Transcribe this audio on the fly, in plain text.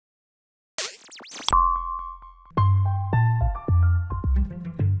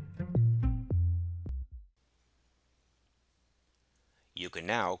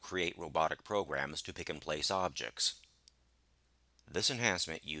now create robotic programs to pick and place objects. This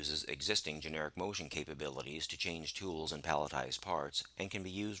enhancement uses existing generic motion capabilities to change tools and palletized parts, and can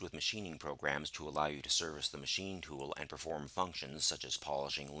be used with machining programs to allow you to service the machine tool and perform functions such as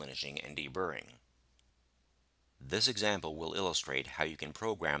polishing, linishing, and deburring. This example will illustrate how you can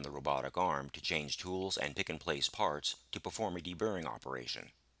program the robotic arm to change tools and pick and place parts to perform a deburring operation.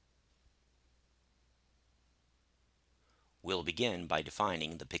 We'll begin by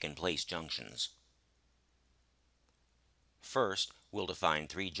defining the pick and place junctions. First, we'll define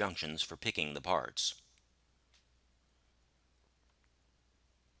 3 junctions for picking the parts.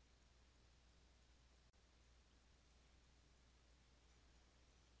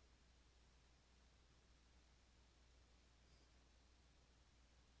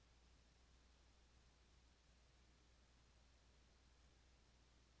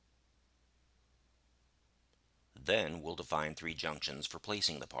 Then we'll define 3 junctions for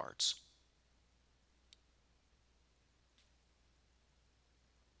placing the parts.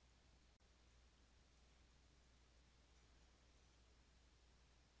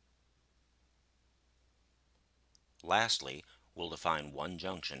 Lastly, we'll define 1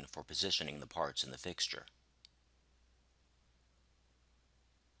 junction for positioning the parts in the fixture.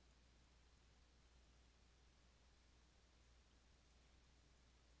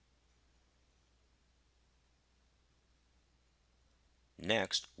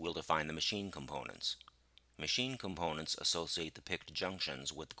 Next, we'll define the machine components. Machine components associate the picked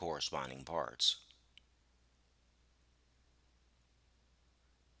junctions with the corresponding parts.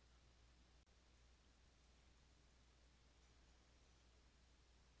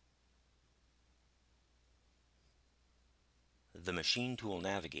 The machine tool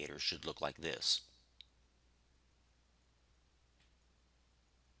navigator should look like this.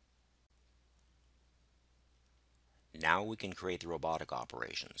 Now we can create the robotic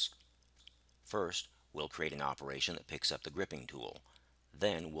operations. First, we'll create an operation that picks up the gripping tool.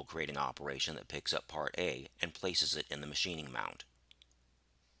 Then we'll create an operation that picks up part A and places it in the machining mount.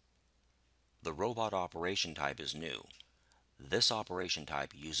 The robot operation type is new. This operation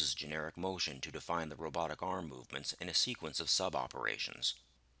type uses generic motion to define the robotic arm movements in a sequence of sub-operations.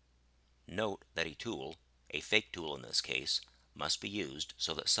 Note that a tool, a fake tool in this case, must be used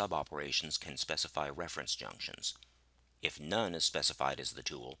so that sub-operations can specify reference junctions. If none is specified as the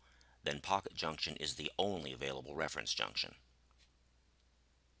tool, then pocket junction is the only available reference junction.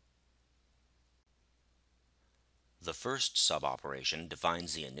 The first sub-operation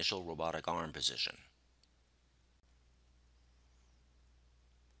defines the initial robotic arm position.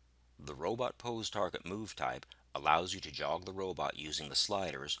 The robot pose target move type allows you to jog the robot using the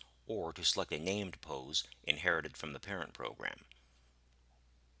sliders or to select a named pose inherited from the parent program.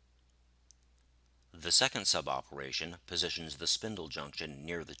 The second sub-operation positions the spindle junction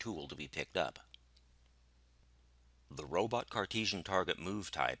near the tool to be picked up. The robot Cartesian target move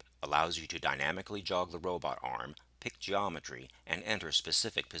type allows you to dynamically jog the robot arm, pick geometry, and enter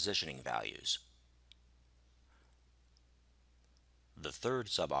specific positioning values. The third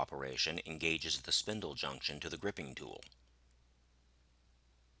sub-operation engages the spindle junction to the gripping tool.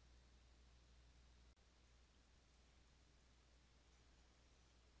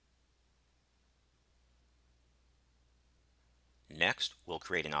 Next, we'll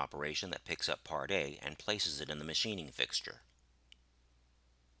create an operation that picks up part A and places it in the machining fixture.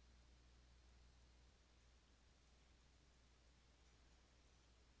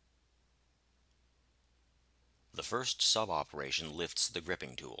 The first sub-operation lifts the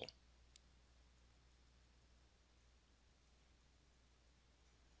gripping tool.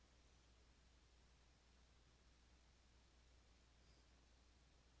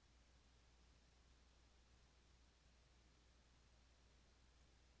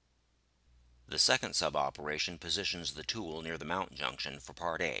 The second sub-operation positions the tool near the mount junction for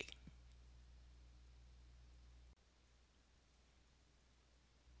part A.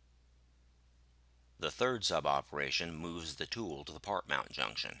 The third sub-operation moves the tool to the part mount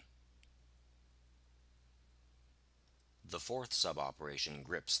junction. The fourth sub-operation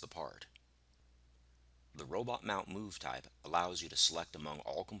grips the part. The robot mount move type allows you to select among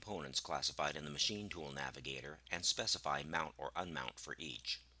all components classified in the machine tool navigator and specify mount or unmount for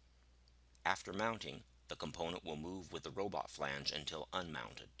each. After mounting, the component will move with the robot flange until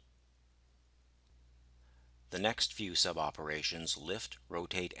unmounted. The next few sub-operations lift,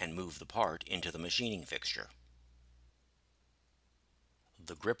 rotate, and move the part into the machining fixture.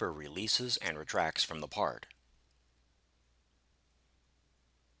 The gripper releases and retracts from the part.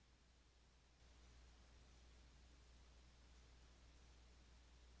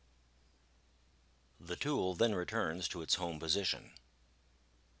 The tool then returns to its home position.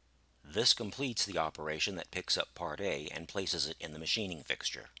 This completes the operation that picks up part A and places it in the machining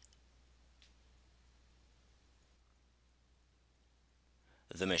fixture.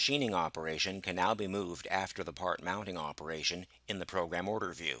 The machining operation can now be moved after the part mounting operation in the program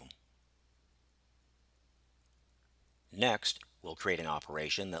order view. Next, we'll create an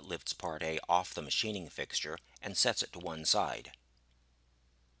operation that lifts part A off the machining fixture and sets it to one side.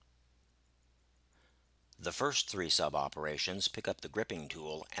 The first three sub-operations pick up the gripping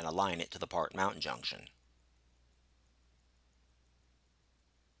tool and align it to the part mount junction.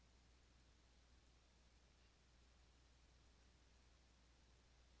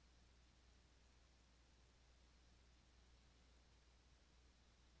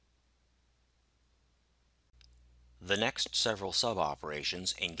 The next several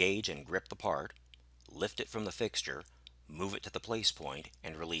sub-operations engage and grip the part, lift it from the fixture, move it to the place point,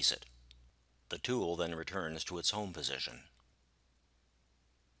 and release it. The tool then returns to its home position.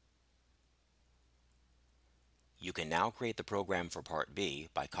 You can now create the program for Part B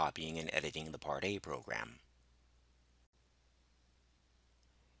by copying and editing the Part A program.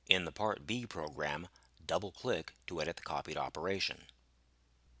 In the Part B program, double-click to edit the copied operation.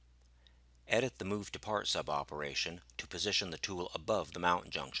 Edit the Move to Part sub-operation to position the tool above the mount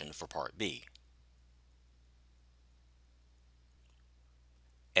junction for Part B.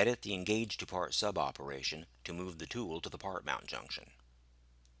 Edit the Engage to Part sub-operation to move the tool to the part mount junction.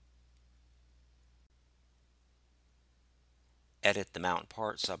 Edit the Mount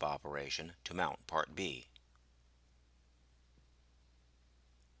Part sub-operation to mount Part B.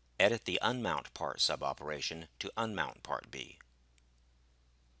 Edit the Unmount Part sub-operation to unmount Part B.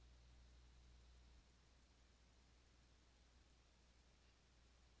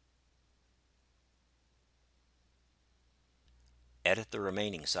 Edit the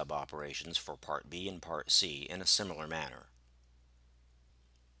remaining sub-operations for Part B and Part C in a similar manner.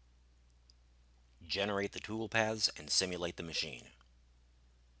 Generate the tool paths and simulate the machine.